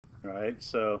All right,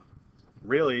 so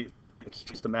really, it's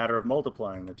just a matter of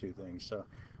multiplying the two things. So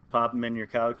pop them in your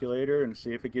calculator and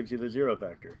see if it gives you the zero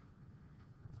vector.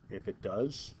 If it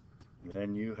does,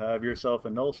 then you have yourself a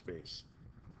null space.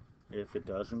 If it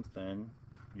doesn't, then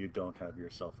you don't have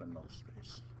yourself a null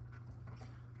space.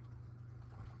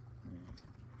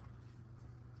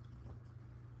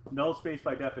 Null space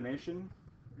by definition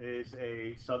is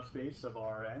a subspace of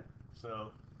Rn,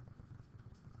 so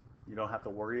you don't have to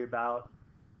worry about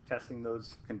testing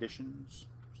those conditions.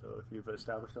 So if you've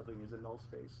established something is a null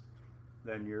space,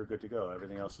 then you're good to go.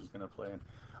 Everything else is going to play in.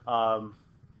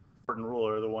 Important rule,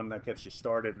 or the one that gets you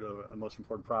started, the most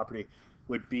important property,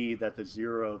 would be that the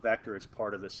zero vector is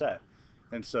part of the set.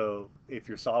 And so if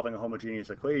you're solving a homogeneous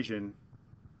equation,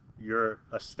 you're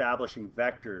establishing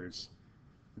vectors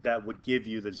that would give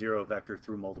you the zero vector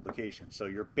through multiplication. So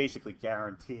you're basically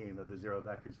guaranteeing that the zero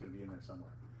vector is going to be in there somewhere.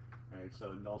 Right?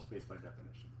 So null space by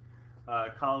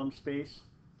definition. Column space,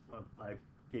 well, I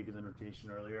gave you the notation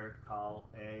earlier. Col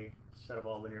A, set of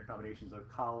all linear combinations of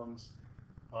columns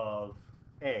of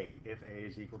A. If A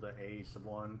is equal to A sub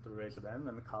 1 through A sub n,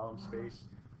 then the column space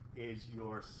is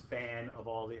your span of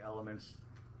all the elements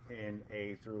in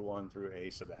A through 1 through A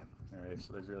sub n. All right,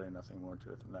 so there's really nothing more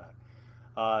to it than that.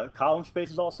 Column space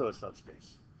is also a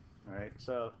subspace. All right,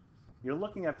 so you're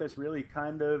looking at this really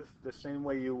kind of the same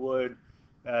way you would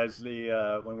as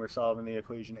the when we're solving the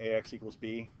equation ax equals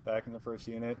b back in the first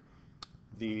unit.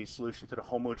 The solution to the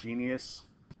homogeneous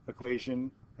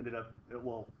equation ended up,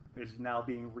 well, is now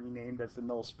being renamed as the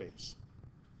null space.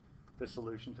 The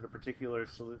solution to the particular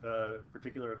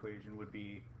equation would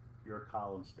be your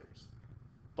column space.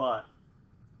 But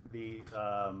the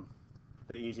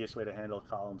easiest way to handle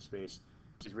column space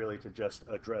is really to just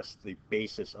address the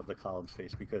basis of the column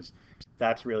space, because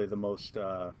that's really the most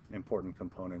important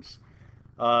components.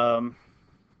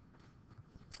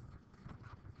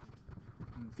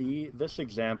 This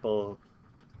example,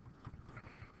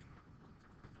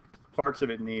 parts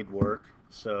of it need work,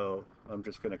 so I'm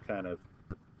just going to kind of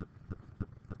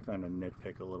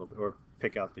nitpick a little bit, or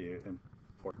pick out the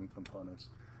important components.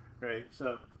 Right,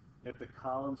 so if the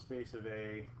column space of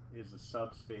A is a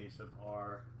subspace of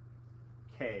R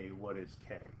K, what is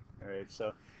K? All right,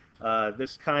 so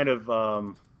this kind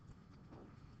of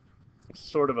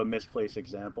sort of a misplaced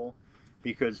example,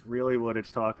 because really what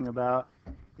it's talking about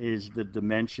is the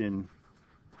dimension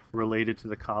related to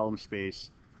the column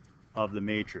space of the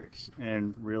matrix,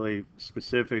 and really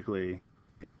specifically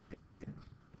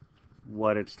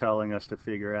what it's telling us to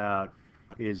figure out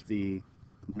is the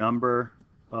number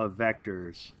of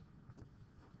vectors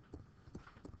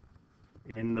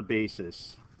in the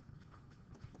basis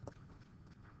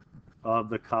of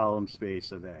the column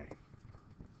space of A.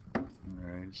 All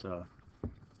right, so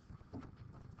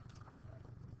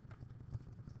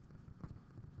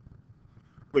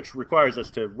which requires us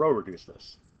to row reduce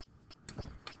this.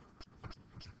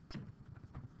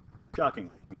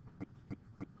 Shockingly.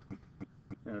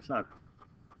 And it's not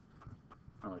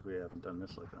like we haven't done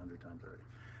this like 100 times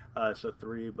already. So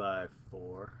 3 by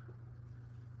 4.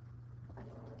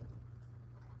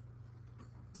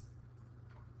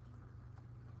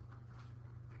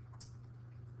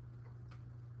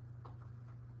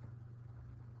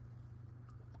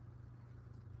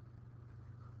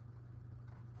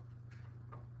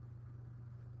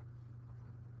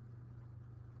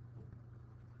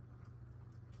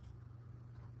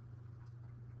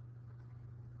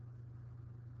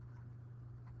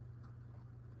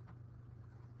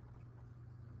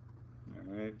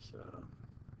 All right, so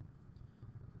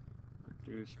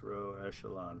reduced row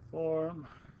echelon form,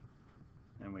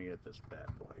 and we get this bad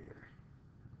boy here.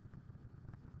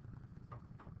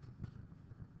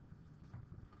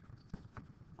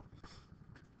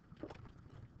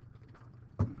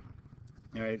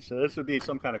 All right, so this would be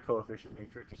some kind of coefficient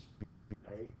matrix,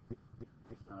 A.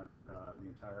 It's not the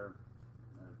entire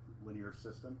linear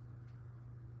system.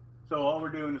 So all we're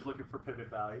doing is looking for pivot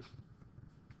values,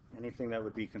 anything that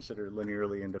would be considered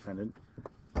linearly independent.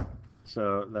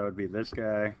 So that would be this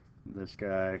guy, and this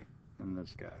guy.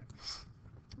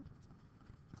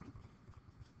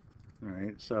 All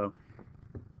right, so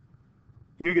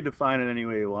you can define it any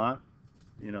way you want.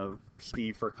 You know,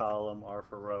 C for column, R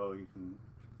for row. You can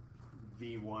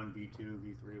V1, V2,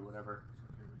 V3, whatever.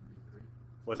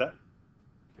 What's that?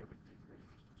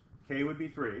 K would be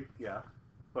 3, yeah.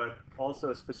 But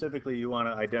also specifically you want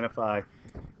to identify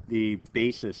the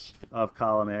basis of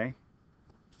column A,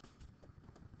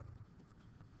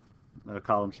 the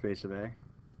column space of A,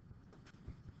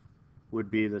 would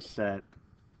be the set.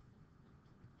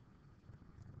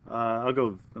 I'll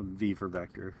go V for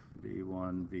vector.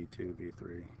 V1, V2,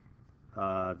 V3.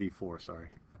 V4, sorry.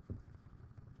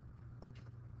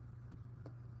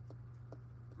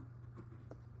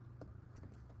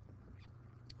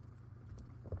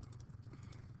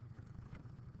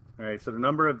 All right, so the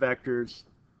number of vectors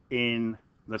in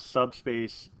the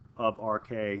subspace of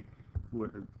Rk,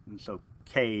 so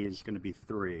k is going to be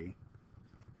 3.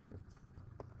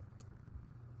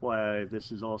 Why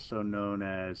this is also known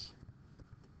as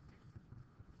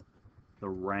the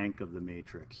rank of the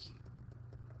matrix.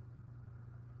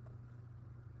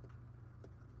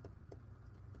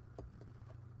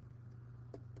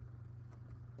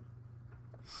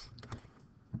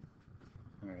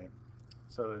 All right,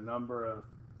 so the number of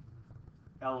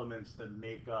elements that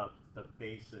make up the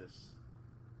basis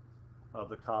of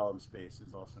the column space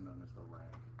is also known as the rank.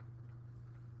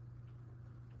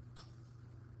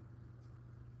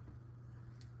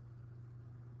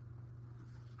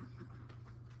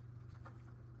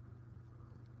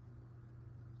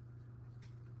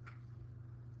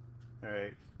 All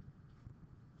right.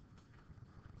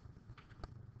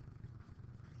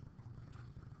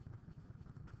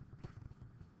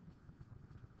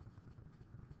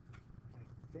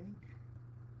 I think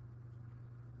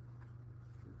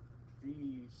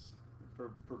these,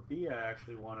 for B, I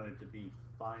actually wanted it to be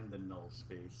find the null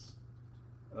space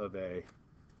of A.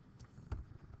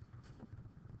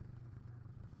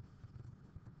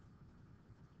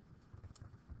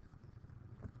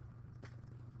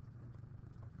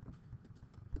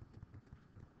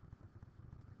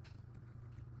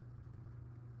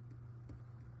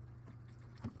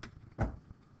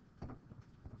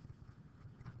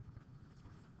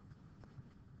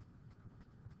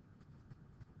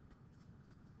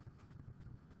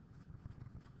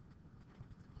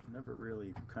 Never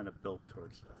really kind of built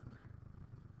towards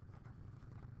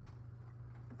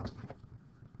that.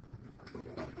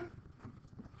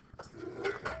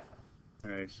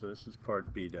 All right, so this is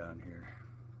part B down here.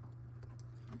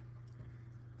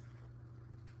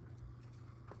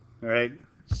 All right,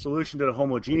 solution to the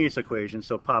homogeneous equation,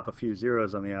 so pop a few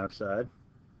zeros on the outside.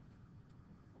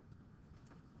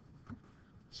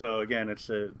 So again, it's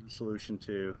a solution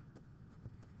to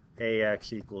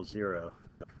AX equals 0.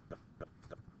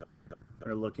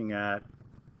 We're looking at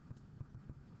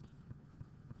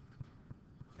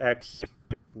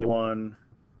x1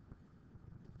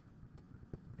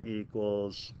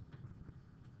 equals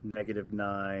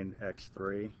 -9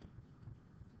 x3,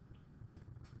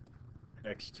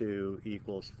 x2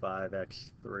 equals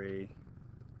 5x3,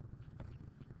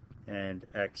 and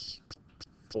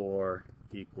x4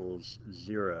 equals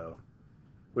 0,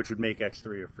 which would make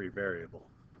x3 a free variable.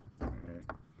 Okay.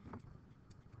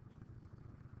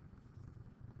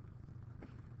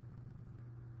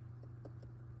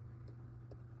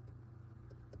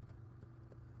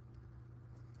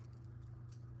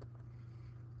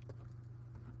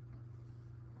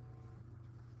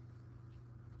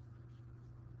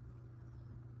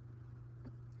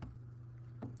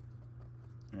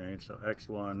 All right, so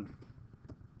x1,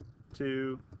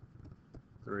 2,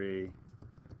 3,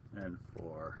 and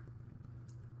 4.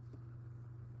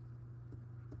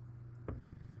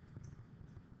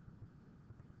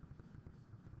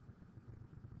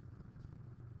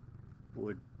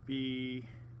 Would be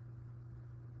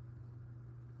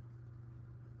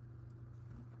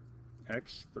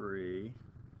x3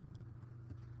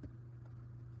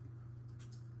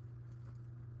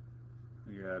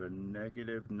 we got a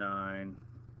 -9,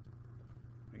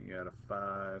 we got a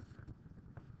 5,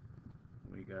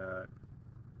 we got,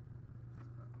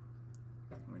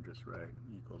 let me just write,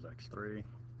 equals x3.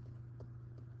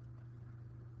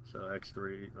 So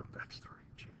x3, oh, x3,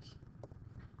 jeez,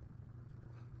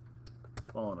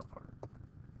 falling apart.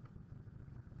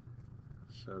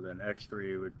 So then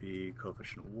x3 would be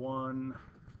coefficient 1,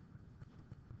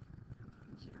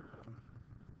 0,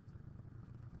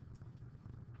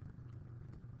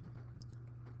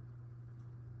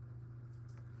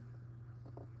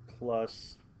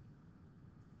 plus,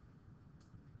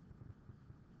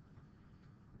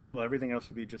 well, everything else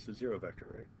would be just a 0 vector,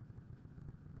 right?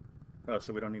 Oh,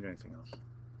 so we don't need anything else.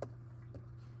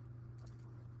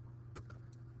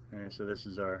 All right, so this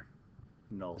is our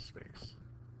null space.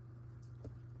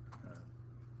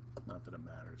 Not that it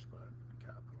matters, but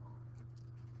capital.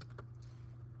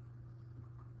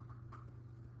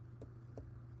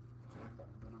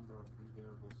 The number of free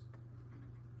variables,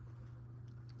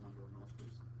 number of null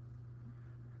space.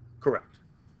 Correct.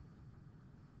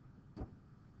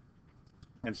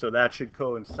 And so that should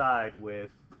coincide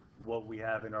with what we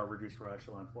have in our reduced row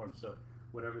echelon form. So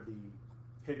whatever the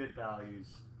pivot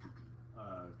values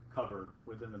cover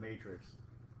within the matrix,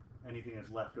 anything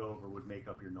that's left over would make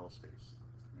up your null space.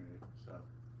 Right? So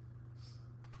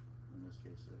in this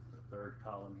case, the third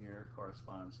column here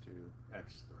corresponds to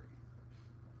x3.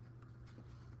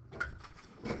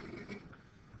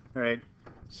 All right.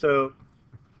 So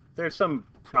there's some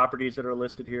properties that are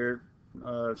listed here.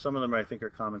 Some of them I think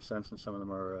are common sense, and some of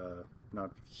them are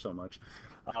not so much.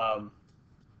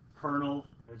 Kernel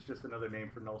is just another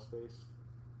name for null space,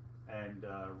 and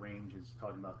range is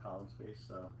talking about column space.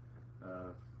 So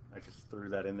I just threw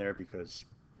that in there because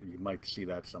you might see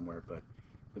that somewhere, but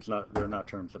it's not. They're not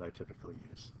terms that I typically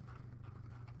use.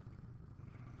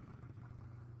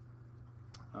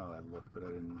 Oh, I looked, but I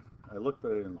didn't. I looked,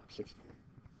 but I didn't look. 68.